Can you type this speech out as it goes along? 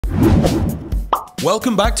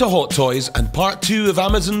Welcome back to Hot Toys and part 2 of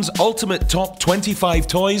Amazon's ultimate top 25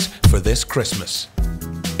 toys for this Christmas.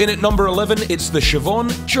 In at number 11, it's the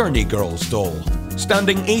Siobhan Journey Girls doll.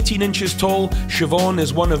 Standing 18 inches tall, Siobhan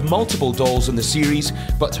is one of multiple dolls in the series,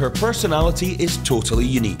 but her personality is totally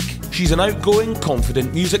unique. She's an outgoing,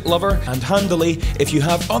 confident music lover, and handily, if you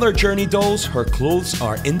have other Journey dolls, her clothes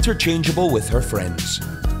are interchangeable with her friends.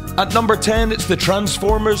 At number 10, it's the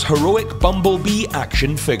Transformers Heroic Bumblebee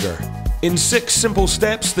action figure. In 6 simple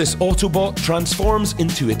steps, this Autobot transforms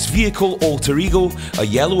into its vehicle alter ego, a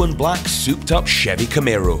yellow and black souped-up Chevy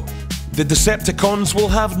Camaro. The Decepticons will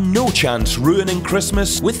have no chance ruining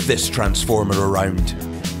Christmas with this Transformer around.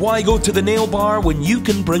 Why go to the nail bar when you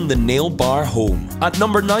can bring the nail bar home? At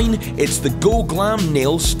number 9, it's the Go Glam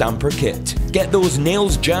Nail Stamper Kit. Get those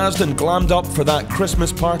nails jazzed and glammed up for that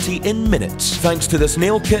Christmas party in minutes, thanks to this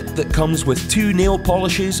nail kit that comes with 2 nail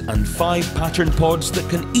polishes and 5 pattern pods that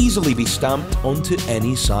can easily be stamped onto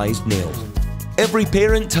any sized nail. Every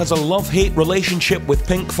parent has a love-hate relationship with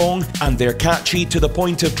Pinkfong, and they're catchy to the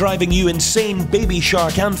point of driving you insane Baby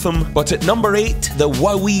Shark anthem, but at number 8, the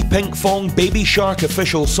Wowee Pinkfong Baby Shark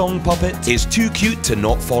official song puppet is too cute to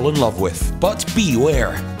not fall in love with. But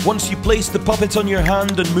beware, once you place the puppet on your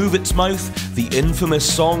hand and move its mouth, the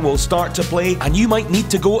infamous song will start to play and you might need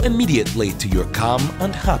to go immediately to your calm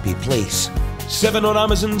and happy place. 7 on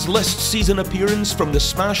Amazon's list season appearance from the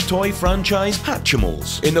Smash Toy franchise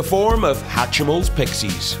Hatchimals, in the form of Hatchimals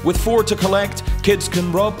Pixies. With 4 to collect, kids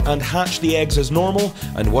can rub and hatch the eggs as normal,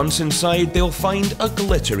 and once inside they'll find a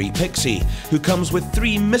glittery pixie, who comes with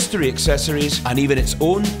 3 mystery accessories and even its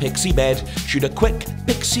own pixie bed should a quick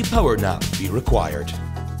pixie power nap be required.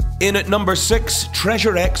 In at number 6,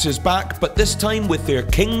 Treasure X is back, but this time with their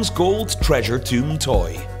King's Gold Treasure Tomb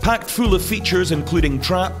toy. Packed full of features including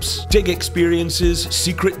traps, dig experiences,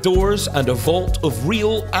 secret doors, and a vault of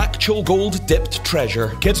real, actual gold-dipped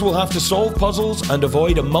treasure, kids will have to solve puzzles and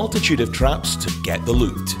avoid a multitude of traps to get the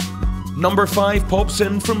loot. Number 5 pops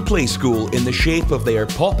in from Playskool in the shape of their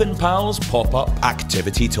Poppin' Pals pop-up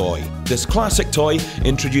activity toy. This classic toy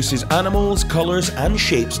introduces animals, colours and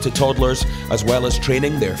shapes to toddlers, as well as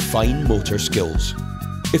training their fine motor skills.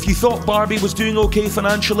 If you thought Barbie was doing okay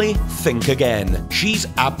financially, think again. She's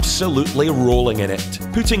absolutely rolling in it.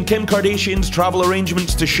 Putting Kim Kardashian's travel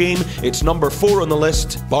arrangements to shame, it's number 4 on the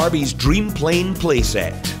list, Barbie's Dream Plane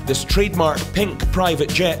playset. This trademark pink private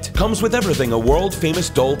jet comes with everything a world-famous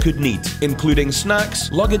doll could need, including snacks,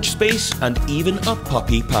 luggage space, and even a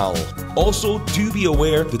puppy pal. Also, do be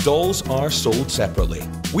aware the dolls are sold separately.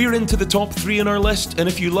 We're into the top 3 on our list, and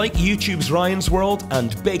if you like YouTube's Ryan's World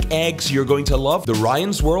and big eggs, you're going to love the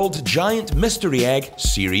Ryan's World Giant Mystery Egg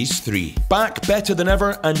Series 3. Back better than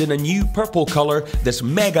ever and in a new purple colour, this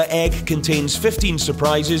mega egg contains 15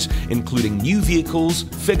 surprises, including new vehicles,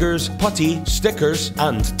 figures, putty, stickers,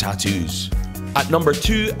 and tattoos. At number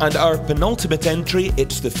 2, and our penultimate entry,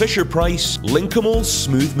 it's the Fisher-Price Linkamal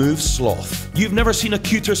Smooth Move Sloth. You've never seen a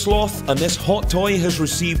cuter sloth, and this hot toy has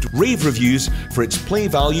received rave reviews for its play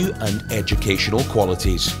value and educational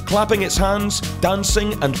qualities. Clapping its hands,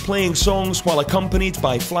 dancing, and playing songs while accompanied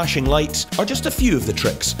by flashing lights are just a few of the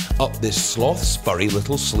tricks up this sloth's furry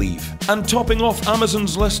little sleeve. And topping off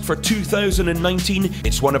Amazon's list for 2019,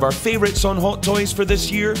 it's one of our favourites on Hot Toys for this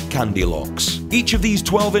year, Candy Locks. Each of these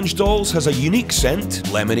 12-inch dolls has a unique scent,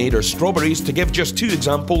 lemonade or strawberries to give just 2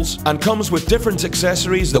 examples, and comes with different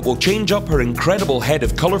accessories that will change up her incredible head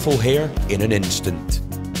of colourful hair in an instant.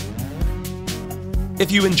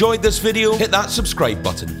 If you enjoyed this video, hit that subscribe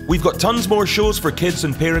button. We've got tons more shows for kids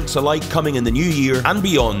and parents alike coming in the new year and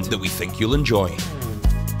beyond that we think you'll enjoy.